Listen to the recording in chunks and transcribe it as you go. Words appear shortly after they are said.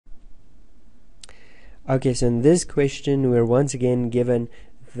Okay, so in this question we're once again given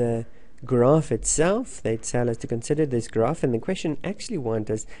the graph itself. They tell us to consider this graph, and the question actually wants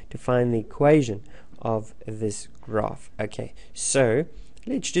us to find the equation of this graph. Okay, so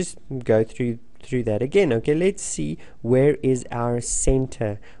let's just go through that again. Okay, let's see where is our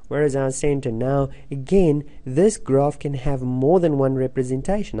center. Where is our center? Now again, this graph can have more than one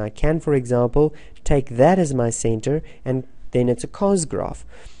representation. I can, for example, take that as my center, and then it's a cos graph.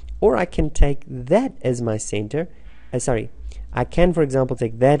 Or I can take that as my center. I can, for example,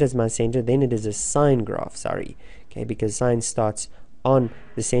 take that as my center, then it is a sine graph, okay, because sine starts on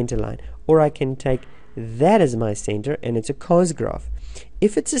the center line. Or I can take that as my center, and it's a cos graph.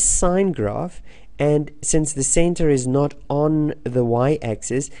 If it's a sine graph, and since the center is not on the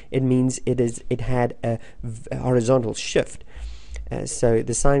y-axis, it means it had a horizontal shift. So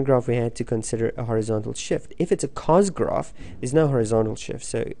the sine graph, we had to consider a horizontal shift. If it's a cos graph, there's no horizontal shift.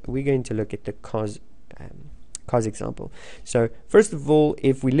 So we're going to look at the cos example. So first of all,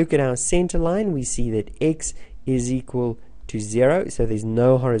 if we look at our center line, we see that x is equal to 0. So there's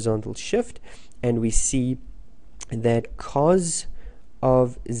no horizontal shift. And we see that cos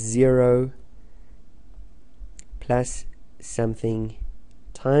of 0 plus something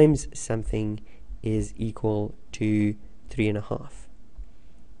times something is equal to 3.5.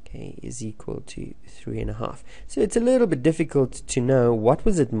 Okay, is equal to 3.5. So it's a little bit difficult to know what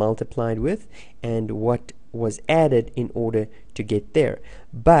was it multiplied with and what was added in order to get there.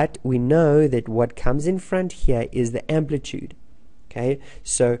 But we know that what comes in front here is the amplitude. Okay,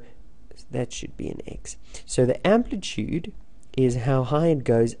 so that should be an x. So the amplitude is how high it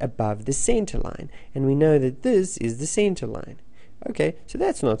goes above the center line, and we know that this is the center line. Okay, so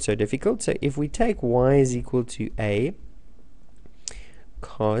that's not so difficult. So if we take y is equal to a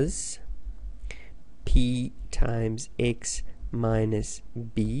cos p times x minus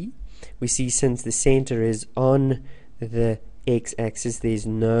b, we see since the center is on the x-axis, there's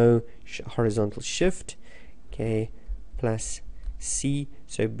no horizontal shift. Okay, plus c,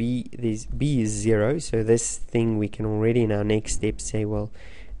 so b is 0. So this thing we can already in our next step say, well,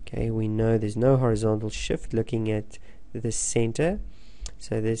 okay, we know there's no horizontal shift looking at the center,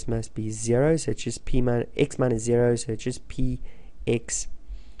 so this must be 0. So it's just p minus x minus 0. So it's just px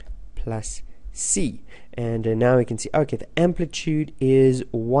plus c. And now we can see, okay, the amplitude is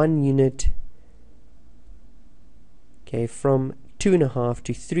 1 unit, okay, from 2.5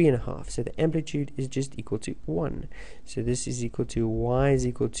 to 3.5. So the amplitude is just equal to 1. So this is equal to y is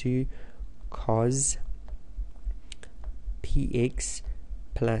equal to cos px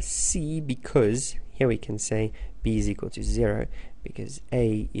plus c, because here we can say b is equal to 0, because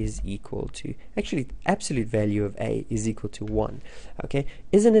a is equal to, actually absolute value of a is equal to 1. Okay,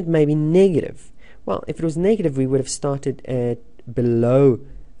 isn't it maybe negative? Well, if it was negative, we would have started at below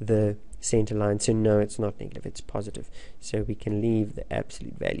the center line. So no, it's not negative, it's positive. So we can leave the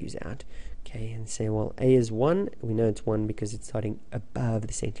absolute values out. Okay, and say, well, a is 1. We know it's 1 because it's starting above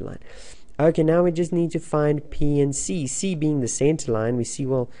the center line. Okay, now we just need to find p and c. C being the center line, we see,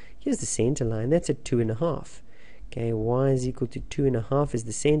 well, here's the center line. That's at 2.5. Okay, y is equal to 2.5 is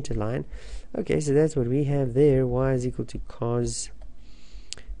the center line. Okay, so that's what we have there. Y is equal to cos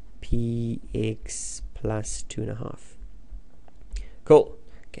px plus 2.5. Cool.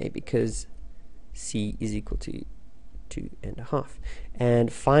 Okay, because c is equal to 2.5.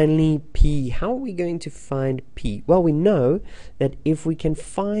 And finally, p. How are we going to find p? Well, we know that if we can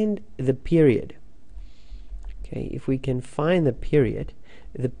find the period, okay, if we can find the period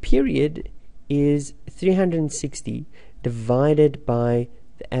is 360 divided by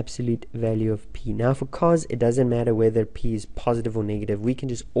the absolute value of p. Now for cos, it doesn't matter whether p is positive or negative. We can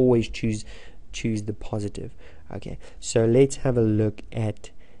just always choose the positive. Okay, so let's have a look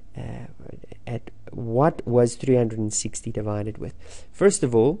at what was 360 divided with. First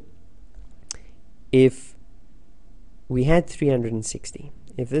of all, if we had 360,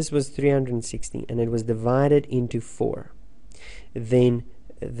 if this was 360 and it was divided into 4, then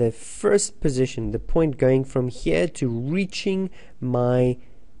the first position, the point going from here to reaching my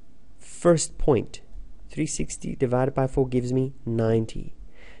first point, 360 divided by 4 gives me 90.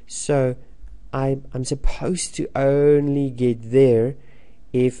 So I'm supposed to only get there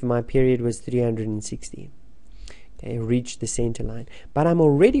if my period was 360. Okay, reach the center line. But I'm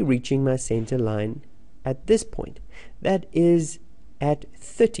already reaching my center line at this point. That is at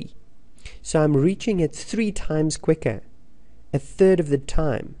 30. So I'm reaching it 3 times quicker, a third of the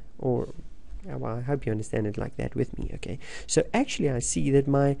time. Or, well, I hope you understand it like that with me. Okay, so actually I see that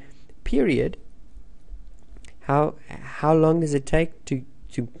my period, how long does it take to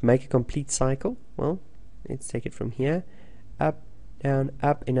make a complete cycle? Well, let's take it from here up down,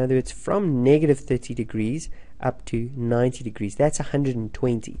 up. In other words, from negative 30 degrees up to 90 degrees. That's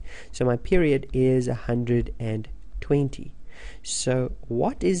 120. So my period is 120. So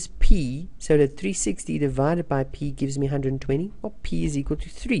what is P? So that 360 divided by P gives me 120. Well, P is equal to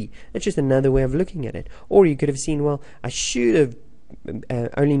 3. That's just another way of looking at it. Or you could have seen, well, I should have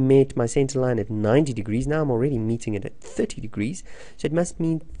only met my center line at 90 degrees. Now I'm already meeting it at 30 degrees. So it must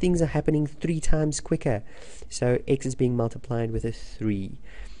mean things are happening 3 times quicker. So x is being multiplied with a 3.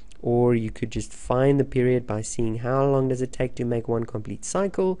 Or you could just find the period by seeing how long does it take to make one complete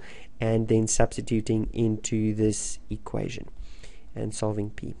cycle, and then substituting into this equation and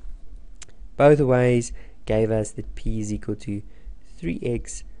solving P. Both ways gave us that P is equal to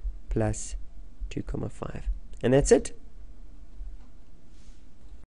 3x plus 2,5. And that's it.